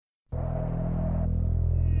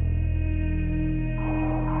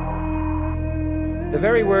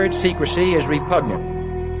very word secrecy is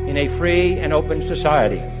repugnant in a free and open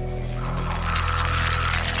society.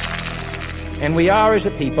 And we are, as a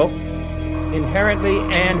people, inherently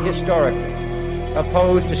and historically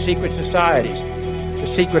opposed to secret societies, to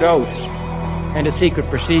secret oaths, and to secret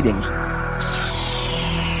proceedings.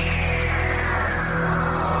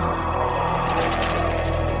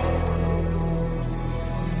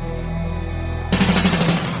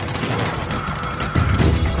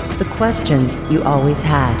 The questions you always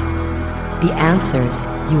had. The answers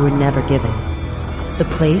you were never given. The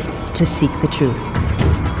place to seek the truth.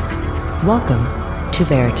 Welcome to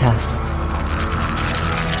Veritas.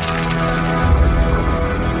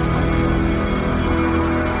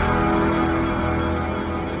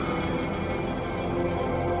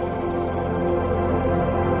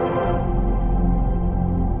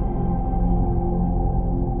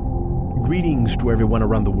 Greetings to everyone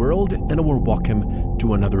around the world, and a warm welcome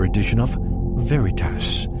to another edition of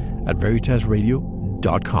Veritas at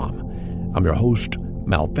veritasradio.com. I'm your host,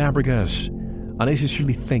 Mal Fabregas, and I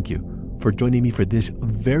sincerely thank you for joining me for this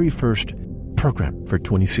very first program for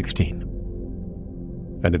 2016.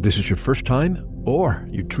 And if this is your first time, or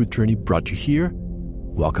your truth journey brought you here,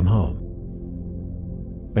 welcome home.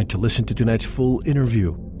 And to listen to tonight's full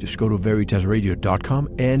interview, just go to veritasradio.com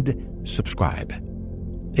and subscribe.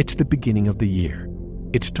 It's the beginning of the year.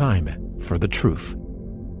 It's time for the truth.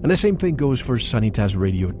 And the same thing goes for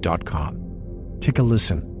sunnytazradio.com. Take a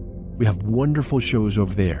listen. We have wonderful shows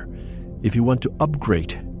over there. If you want to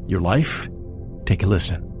upgrade your life, take a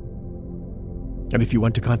listen. And if you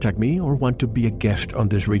want to contact me or want to be a guest on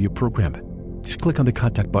this radio program, just click on the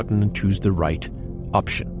contact button and choose the right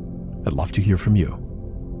option. I'd love to hear from you.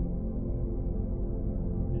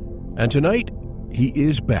 And tonight, he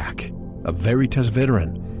is back, a Veritas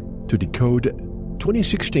veteran, to decode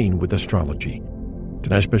 2016 with astrology.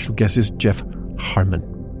 Tonight's special guest is Jeff Harman.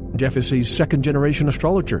 Jeff is a second-generation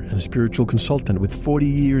astrologer and spiritual consultant with 40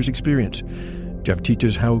 years' experience. Jeff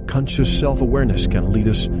teaches how conscious self-awareness can lead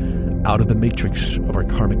us out of the matrix of our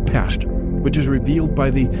karmic past, which is revealed by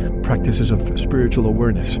the practices of spiritual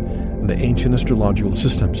awareness and the ancient astrological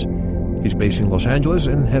systems. He's based in Los Angeles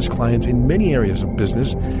and has clients in many areas of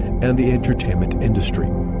business and the entertainment industry.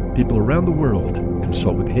 People around the world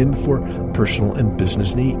consult with him for personal and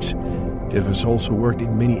business needs. Jeff has also worked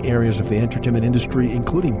in many areas of the entertainment industry,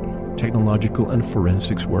 including technological and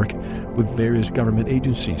forensics work with various government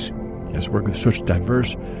agencies. He has worked with such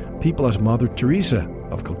diverse people as Mother Teresa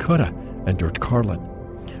of Calcutta and George Carlin.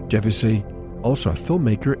 Jeff is also a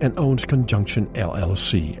filmmaker and owns Conjunction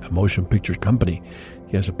LLC, a motion picture company.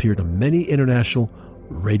 He has appeared on many international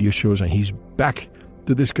radio shows, and he's back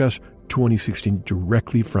to discuss 2016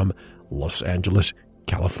 directly from Los Angeles,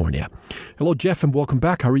 California. Hello, Jeff, and welcome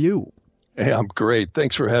back. How are you? Hey, I'm great.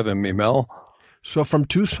 Thanks for having me, Mel. So from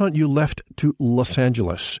Tucson, you left to Los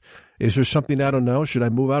Angeles. Is there something I don't know? Should I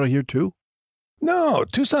move out of here too? No,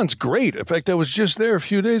 Tucson's great. In fact, I was just there a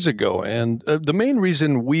few days ago. And the main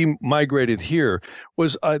reason we migrated here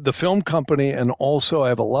was the film company, and also I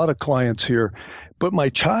have a lot of clients here. But my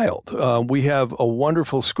child, we have a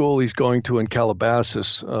wonderful school he's going to in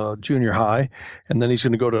Calabasas, junior high, and then he's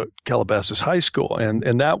going to go to Calabasas High School.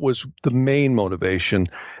 And that was the main motivation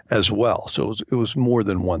as well. So it was more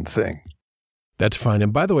than one thing. That's fine.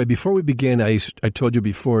 And by the way, before we begin, I told you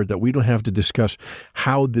before that we don't have to discuss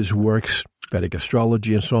how this works, Vedic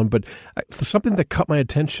astrology and so on, but something that caught my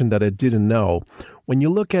attention that I didn't know, when you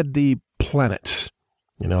look at the planets,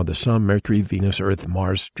 you know, the Sun, Mercury, Venus, Earth,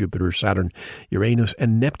 Mars, Jupiter, Saturn, Uranus,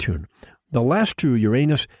 and Neptune, the last two,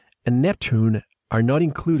 Uranus and Neptune, are not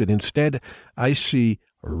included. Instead, I see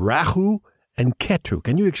Rahu and Ketu.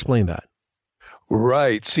 Can you explain that?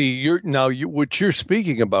 Right. See, what you're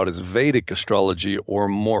speaking about is Vedic astrology, or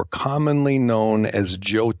more commonly known as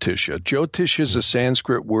Jyotisha. Jyotisha is a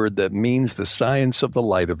Sanskrit word that means the science of the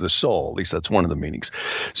light of the soul. At least that's one of the meanings.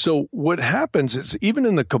 So what happens is, even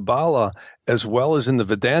in the Kabbalah, as well as in the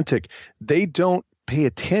Vedantic, they don't pay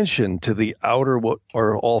attention to the outer, what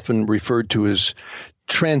are often referred to as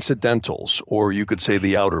transcendentals, or you could say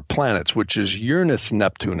the outer planets, which is Uranus,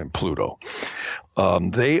 Neptune, and Pluto.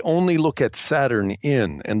 They only look at Saturn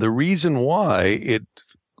in, and the reason why, it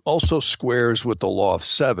also squares with the law of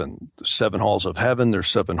seven. The 7 halls of heaven, there's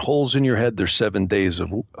 7 holes in your head, there's 7 days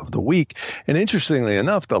of the week. And interestingly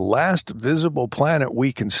enough, the last visible planet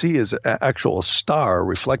we can see as an actual star,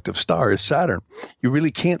 reflective star, is Saturn. You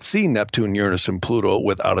really can't see Neptune, Uranus, and Pluto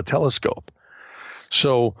without a telescope.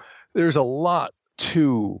 So there's a lot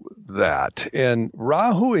to that. And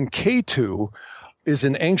Rahu and Ketu is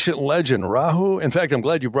an ancient legend. Rahu, in fact, I'm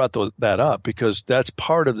glad you brought that up, because that's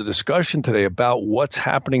part of the discussion today about what's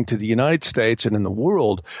happening to the United States and in the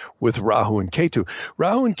world with Rahu and Ketu.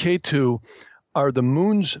 Rahu and Ketu are the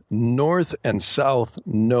moon's north and south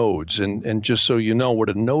nodes. And just so you know what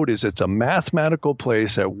a node is, it's a mathematical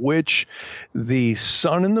place at which the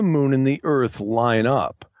sun and the moon and the earth line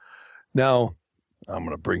up. Now, I'm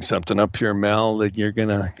going to bring something up here, Mel, that you're going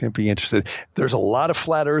to be interested. There's a lot of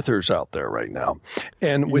flat earthers out there right now.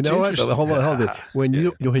 And you know what? Hold on. When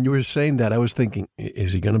you were saying that, I was thinking,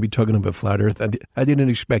 is he going to be talking about flat earth? I didn't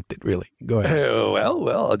expect it, really. Go ahead. Well,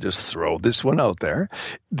 I'll just throw this one out there.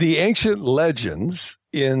 The ancient legends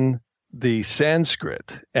in the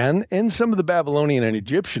Sanskrit and in some of the Babylonian and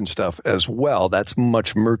Egyptian stuff as well, that's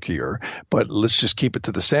much murkier, but let's just keep it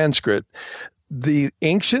to the Sanskrit. The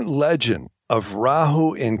ancient legend of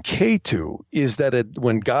Rahu and Ketu is that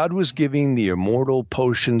when God was giving the immortal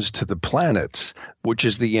potions to the planets, which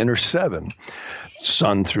is the inner seven,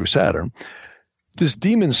 Sun through Saturn, this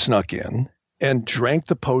demon snuck in and drank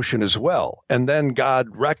the potion as well. And then God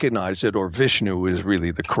recognized it, or Vishnu is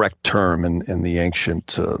really the correct term in the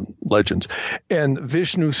ancient legends. And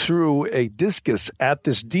Vishnu threw a discus at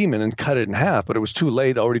this demon and cut it in half, but it was too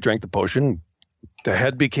late, already drank the potion. The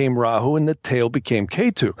head became Rahu and the tail became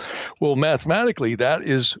Ketu. Well, mathematically, that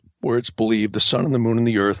is where it's believed the sun and the moon and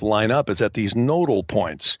the earth line up, is at these nodal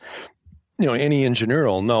points. You know, any engineer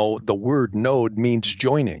will know the word node means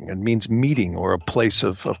joining. It means meeting or a place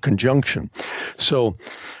of conjunction. So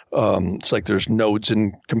it's like there's nodes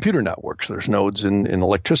in computer networks. There's nodes in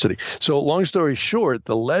electricity. So long story short,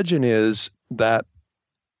 the legend is that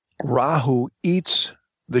Rahu eats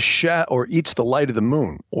eats the light of the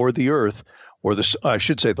moon or the earth, or I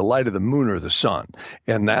should say the light of the moon or the sun.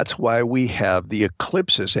 And that's why we have the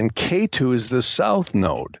eclipses. And Ketu is the south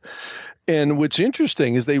node. And what's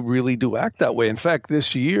interesting is they really do act that way. In fact,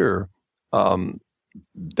 this year,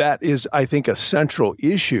 that is, I think, a central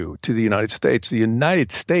issue to the United States. The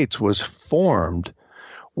United States was formed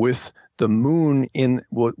with the moon in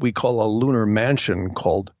what we call a lunar mansion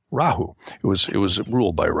called Rahu. It was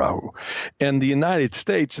ruled by Rahu. And the United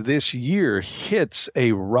States this year hits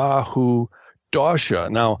a Rahu Dosha.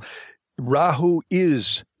 Now, Rahu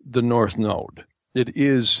is the north node. It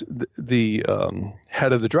is the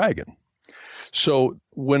head of the dragon. So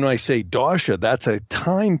when I say Dosha, that's a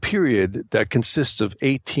time period that consists of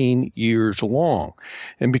 18 years long.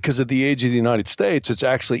 And because of the age of the United States, it's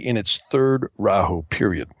actually in its third Rahu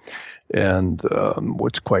period. And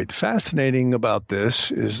what's quite fascinating about this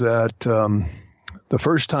is that the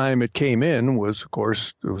first time it came in was, of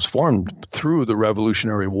course, it was formed through the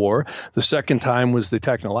Revolutionary War. The second time was the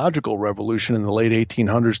technological revolution in the late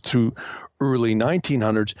 1800s through early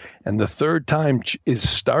 1900s. And the third time is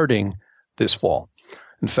starting this fall.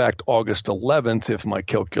 In fact, August 11th, if my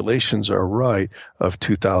calculations are right, of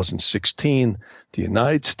 2016, the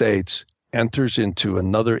United States enters into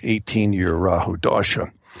another 18-year Rahu Dosha.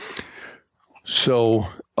 So,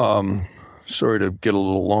 sorry to get a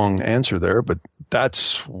little long answer there, but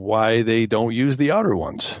that's why they don't use the outer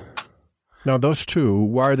ones. Now, those two,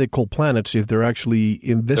 why are they called planets if they're actually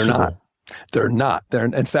invisible? They're not.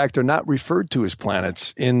 In fact, they're not referred to as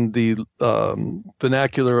planets. In the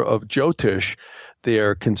vernacular of Jyotish, they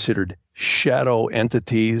are considered shadow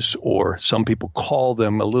entities, or some people call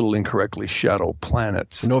them a little incorrectly shadow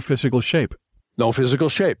planets. No physical shape. No physical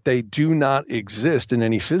shape. They do not exist in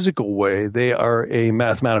any physical way. They are a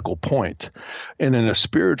mathematical point. And in a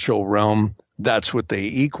spiritual realm, that's what they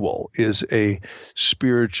equal, is a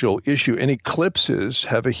spiritual issue. And eclipses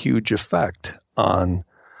have a huge effect on,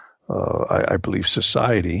 I believe,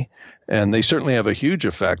 society. And they certainly have a huge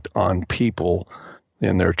effect on people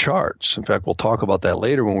in their charts. In fact, we'll talk about that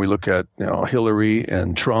later when we look at, Hillary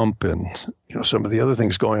and Trump and, some of the other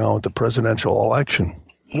things going on with the presidential election.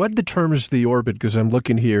 What determines the orbit? Because I'm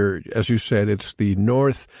looking here, as you said, it's the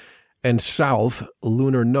north and south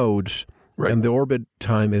lunar nodes, right, and the orbit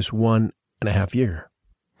time is 1.5 years.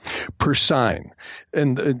 Per sign.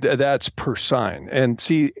 And that's per sign. And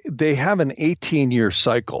see, they have an 18-year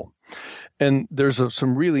cycle. And there's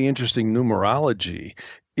some really interesting numerology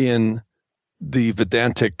in the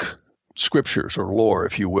Vedantic scriptures, or lore,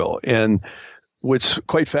 if you will. And what's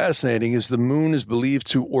quite fascinating is the moon is believed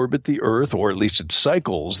to orbit the earth, or at least it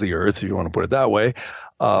cycles the earth, if you want to put it that way,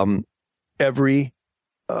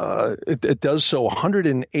 it does so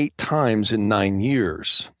 108 times in 9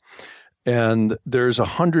 years. And there's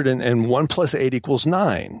 101 plus 8 equals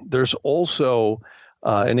 9. There's also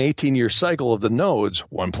an 18-year cycle of the nodes.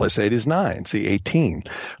 1 + 8 is 9. See, 18.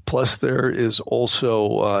 Plus, there is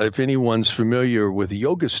also, if anyone's familiar with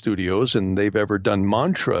yoga studios and they've ever done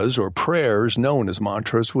mantras or prayers known as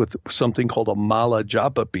mantras with something called a mala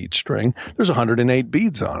japa bead string, there's 108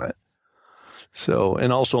 beads on it. So,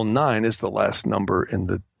 and also 9 is the last number in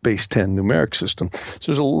the base 10 numeric system. So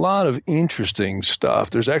there's a lot of interesting stuff.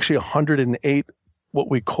 There's actually 108 what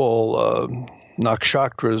we call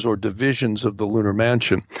nakshatras or divisions of the lunar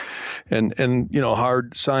mansion. And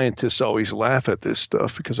hard scientists always laugh at this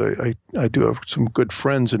stuff because I do have some good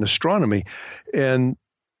friends in astronomy. And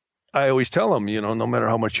I always tell them, no matter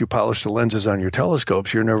how much you polish the lenses on your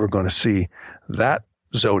telescopes, you're never going to see that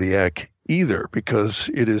zodiac either, because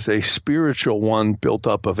it is a spiritual one built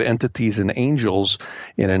up of entities and angels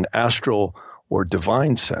in an astral or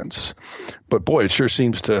divine sense. But boy, it sure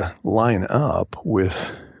seems to line up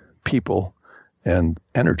with people and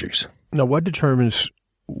energies. Now, what determines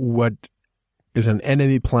what is an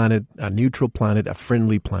enemy planet, a neutral planet, a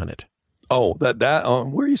friendly planet? Oh, that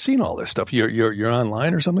where are you seeing all this stuff? You're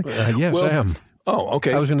online or something? Yes, I am. Oh,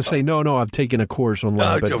 okay. I was going to say, no, I've taken a course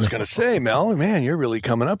online. I was going to say, Mel, man, you're really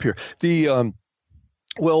coming up here.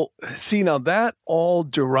 Well, see, now that all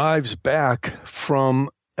derives back from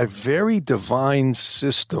a very divine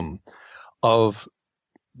system of,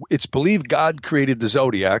 it's believed God created the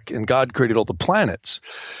zodiac and God created all the planets.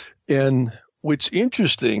 And what's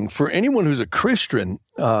interesting for anyone who's a Christian,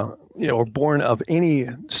 or born of any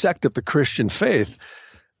sect of the Christian faith,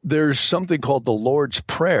 there's something called the Lord's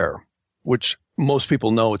Prayer, which most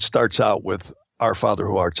people know it starts out with Our Father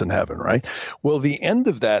who art in heaven, right? Well, the end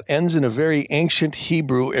of that ends in a very ancient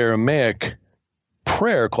Hebrew Aramaic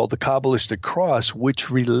prayer called the Kabbalistic Cross, which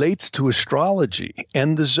relates to astrology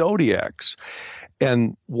and the zodiacs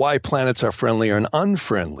and why planets are friendly or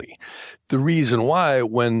unfriendly. The reason why,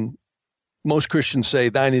 when most Christians say,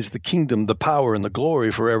 thine is the kingdom, the power, and the glory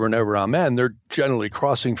forever and ever, amen, they're generally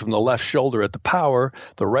crossing from the left shoulder at the power,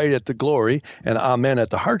 the right at the glory, and amen at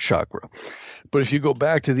the heart chakra. But if you go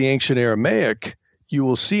back to the ancient Aramaic, you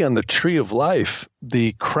will see on the tree of life,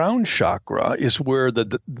 the crown chakra is where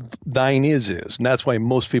the thine is. And that's why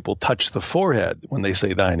most people touch the forehead when they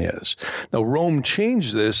say thine is. Now, Rome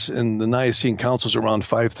changed this in the Nicene Councils around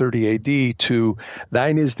 530 AD to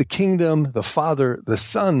thine is the kingdom, the Father, the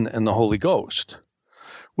Son, and the Holy Ghost,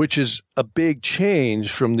 which is a big change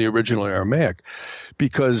from the original Aramaic,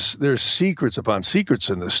 because there's secrets upon secrets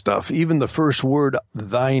in this stuff. Even the first word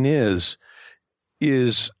thine is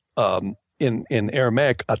in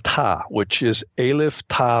Aramaic, atah, which is Aleph,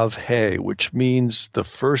 Tav, He, which means the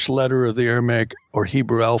first letter of the Aramaic or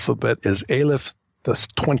Hebrew alphabet is Aleph, the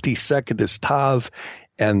 22nd is Tav,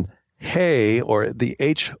 and He, or the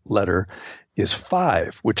H letter, is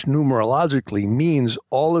 5, which numerologically means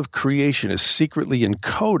all of creation is secretly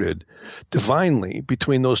encoded divinely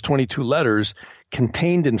between those 22 letters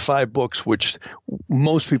contained in 5 books, which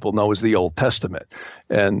most people know as the Old Testament.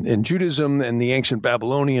 And in Judaism and the ancient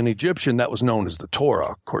Babylonian Egyptian, that was known as the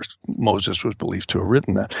Torah. Of course, Moses was believed to have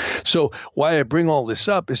written that. So why I bring all this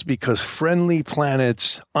up is because friendly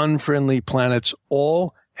planets, unfriendly planets,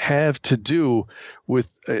 all have to do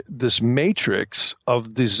with this matrix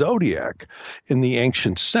of the zodiac in the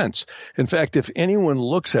ancient sense. In fact, if anyone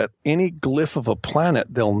looks at any glyph of a planet,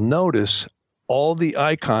 they'll notice all the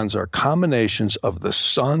icons are combinations of the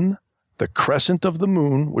sun, the crescent of the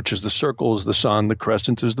moon, which is the circle is the sun, the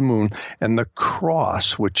crescent is the moon, and the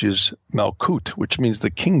cross, which is Malkut, which means the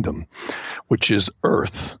kingdom, which is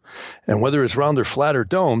earth. And whether it's round or flat or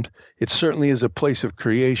domed, it certainly is a place of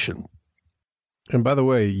creation. And by the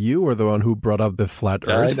way, you are the one who brought up the flat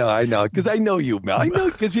Earth. I know, because I know you, Mel. I know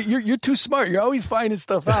because you're too smart. You're always finding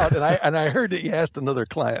stuff out. And I heard that you asked another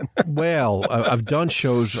client. Well, I've done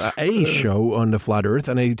shows, a show on the flat Earth,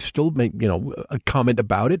 and I still make a comment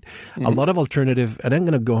about it. Mm-hmm. A lot of alternative, and I'm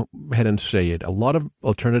going to go ahead and say it. A lot of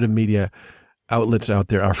alternative media outlets out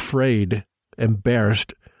there are afraid,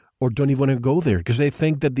 embarrassed, or don't even want to go there because they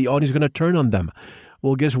think that the audience is going to turn on them.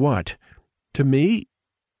 Well, guess what? To me,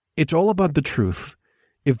 it's all about the truth.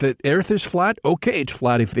 If the earth is flat, okay, it's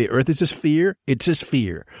flat. If the earth is a sphere, it's a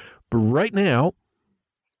sphere. But right now,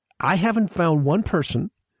 I haven't found one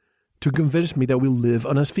person to convince me that we live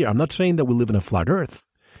on a sphere. I'm not saying that we live in a flat earth.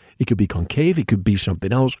 It could be concave, it could be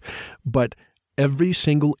something else. But every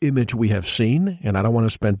single image we have seen, and I don't want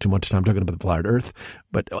to spend too much time talking about the flat earth,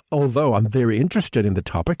 but although I'm very interested in the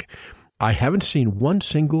topic, I haven't seen one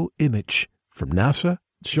single image from NASA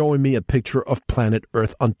showing me a picture of planet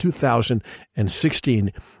Earth on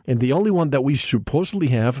 2016. And the only one that we supposedly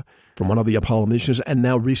have from one of the Apollo missions, and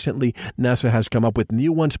now recently NASA has come up with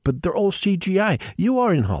new ones, but they're all CGI. You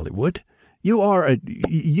are in Hollywood.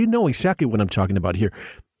 You know exactly what I'm talking about here.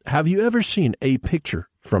 Have you ever seen a picture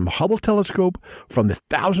from Hubble telescope, from the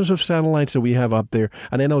thousands of satellites that we have up there?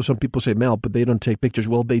 And I know some people say, Mel, but they don't take pictures.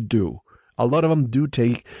 Well, they do. A lot of them do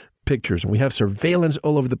take pictures, and we have surveillance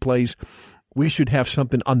all over the place. We should have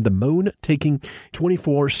something on the moon taking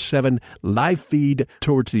 24/7 live feed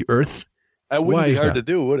towards the Earth. That wouldn't be hard to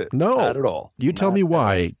do, would it? No. Not at all. You tell me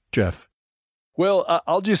why, Jeff. Well,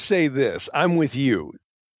 I'll just say this. I'm with you.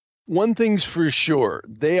 One thing's for sure,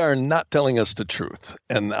 they are not telling us the truth,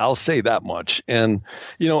 and I'll say that much. And,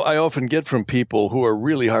 I often get from people who are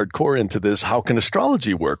really hardcore into this, how can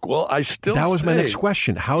astrology work? Well, That was my next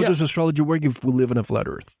question. How does astrology work if we live in a flat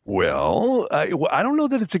Earth? Well, I don't know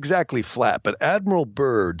that it's exactly flat, but Admiral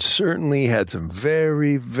Byrd certainly had some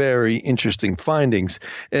very, very interesting findings.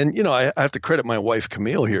 And, I have to credit my wife,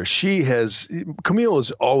 Camille, here. Camille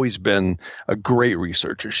has always been a great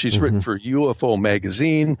researcher. She's written for UFO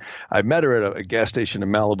Magazine. I met her at a gas station in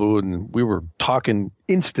Malibu, and we were talking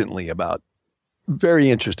instantly about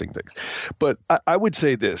very interesting things. But I would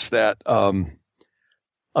say this, that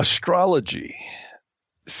astrology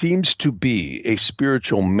seems to be a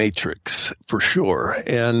spiritual matrix for sure.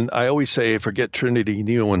 And I always say, forget Trinity,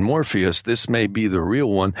 Neo, and Morpheus. This may be the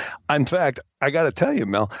real one. In fact, I got to tell you,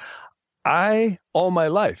 Mel, all my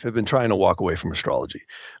life, have been trying to walk away from astrology.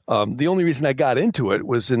 The only reason I got into it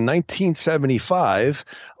was in 1975.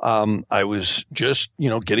 I was just,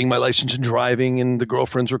 getting my license and driving, and the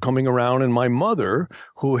girlfriends were coming around, and my mother,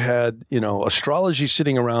 who had, astrology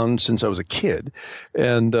sitting around since I was a kid,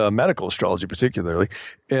 and medical astrology particularly.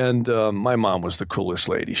 And my mom was the coolest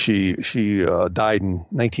lady. She died in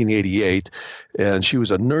 1988, and she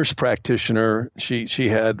was a nurse practitioner. She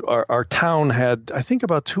had, our town had, I think,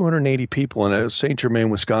 about 280 people in it. St. Germain,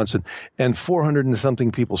 Wisconsin, and 400 and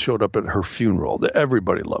something people showed up at her funeral.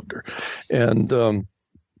 Everybody loved her. And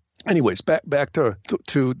anyways, back to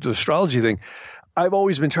the astrology thing. I've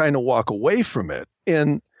always been trying to walk away from it.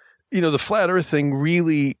 And, the flat earth thing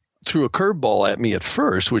really threw a curveball at me at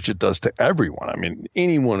first, which it does to everyone. I mean,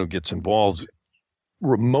 anyone who gets involved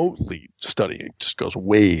remotely studying just goes,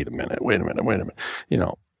 wait a minute.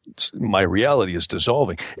 My reality is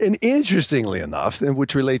dissolving. And interestingly enough, and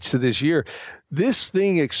which relates to this year, this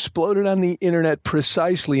thing exploded on the internet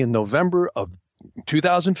precisely in November of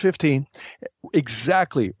 2015,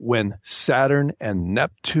 exactly when Saturn and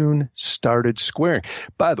Neptune started squaring.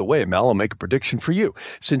 By the way, Mel, I'll make a prediction for you.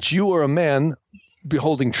 Since you are a man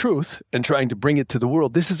beholding truth and trying to bring it to the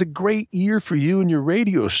world, this is a great year for you and your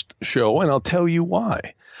radio show, and I'll tell you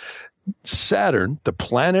why. Saturn, the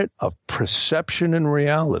planet of perception and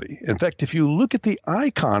reality. In fact, if you look at the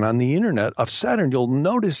icon on the internet of Saturn, you'll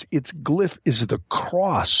notice its glyph is the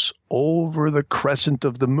cross over the crescent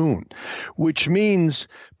of the moon, which means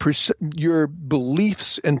your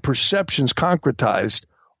beliefs and perceptions concretized,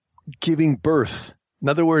 giving birth. In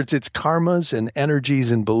other words, it's karmas and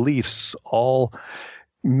energies and beliefs all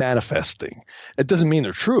manifesting. It doesn't mean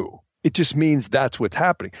they're true. It just means that's what's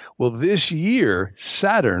happening. Well, this year,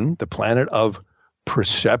 Saturn, the planet of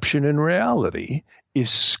perception and reality, is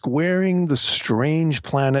squaring the strange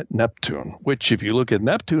planet Neptune, which, if you look at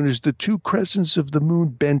Neptune, is the two crescents of the moon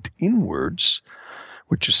bent inwards,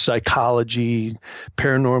 which is psychology,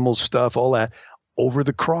 paranormal stuff, all that, over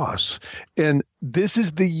the cross. And this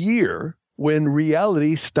is the year when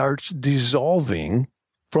reality starts dissolving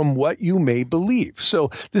from what you may believe. So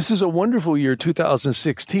this is a wonderful year,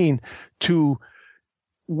 2016, to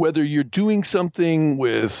whether you're doing something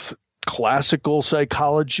with classical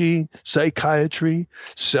psychology, psychiatry,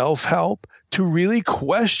 self-help, to really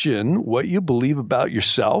question what you believe about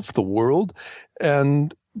yourself, the world,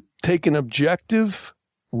 and take an objective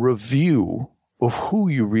review of who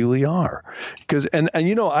you really are. Because, and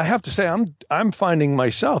I have to say, I'm finding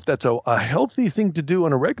myself, that's a healthy thing to do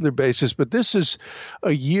on a regular basis, but this is a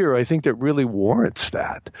year, I think, that really warrants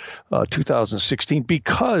that, 2016,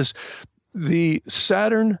 because the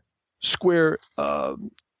Saturn square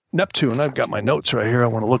Neptune, I've got my notes right here, I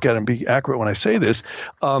want to look at and be accurate when I say this,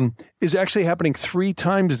 is actually happening 3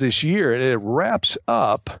 times this year, and it wraps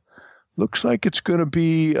up. Looks like it's going to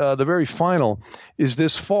be the very final is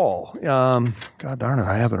this fall. God darn it,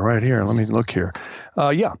 I have it right here. Let me look here.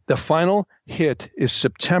 The final hit is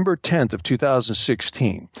September 10th of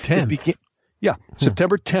 2016. 10th?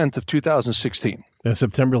 September 10th of 2016. And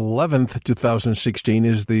September 11th, 2016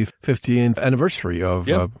 is the 50th anniversary of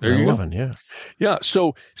 9/11. Yeah.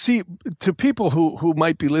 So, see, to people who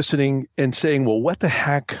might be listening and saying, well, what the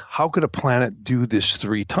heck? How could a planet do this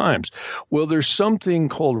 3 times? Well, there's something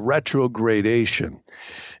called retrogradation.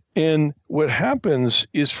 And what happens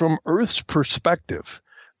is, from Earth's perspective,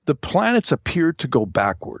 the planets appear to go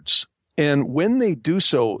backwards. And when they do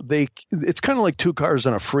so, it's kind of like two cars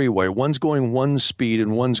on a freeway. One's going one speed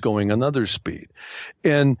and one's going another speed.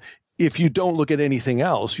 And if you don't look at anything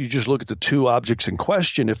else, you just look at the two objects in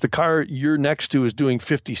question. If the car you're next to is doing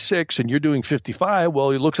 56 and you're doing 55,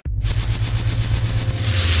 well, it looks.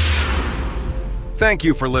 Thank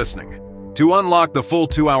you for listening. To unlock the full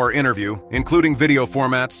 2-hour interview, including video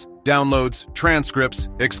formats, downloads, transcripts,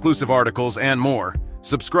 exclusive articles, and more,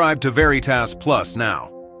 subscribe to Veritas Plus now.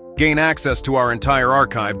 Gain access to our entire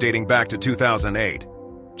archive dating back to 2008.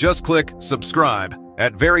 Just click subscribe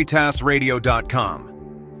at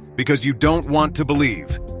veritasradio.com. Because you don't want to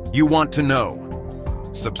believe, you want to know.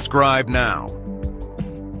 Subscribe now.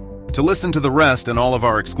 To listen to the rest and all of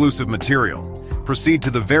our exclusive material, proceed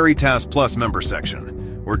to the Veritas Plus member section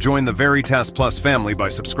or join the Veritas Plus family by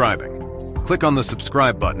subscribing. Click on the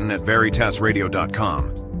subscribe button at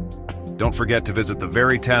veritasradio.com. Don't forget to visit the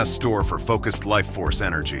Veritas store for focused life force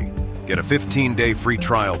energy. Get a 15-day free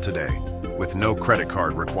trial today with no credit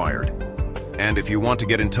card required. And if you want to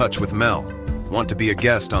get in touch with Mel, want to be a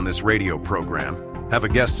guest on this radio program, have a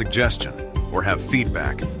guest suggestion, or have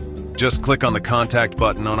feedback, just click on the contact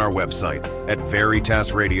button on our website at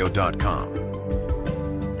veritasradio.com.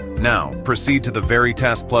 Now, proceed to the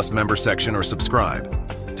Veritas Plus member section or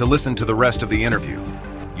subscribe to listen to the rest of the interview.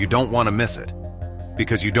 You don't want to miss it.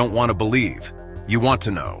 Because you don't want to believe, you want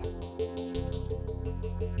to know.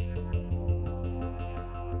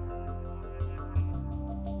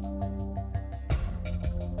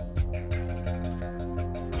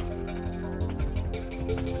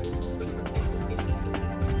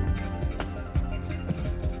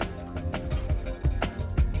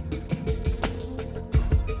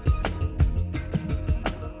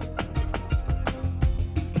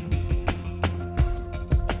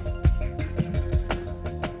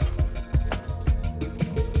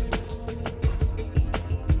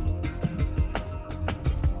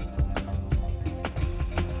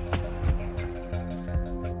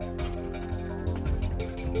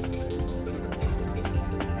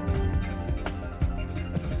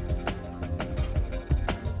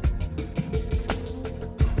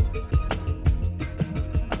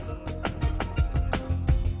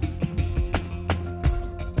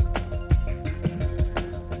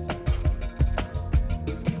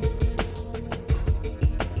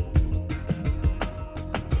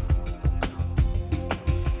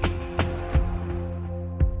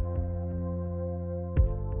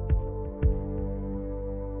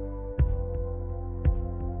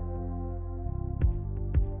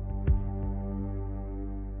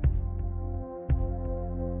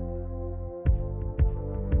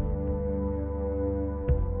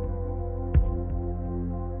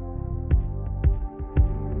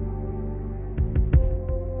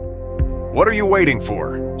 What are you waiting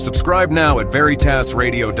for? Subscribe now at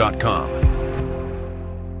veritasradio.com.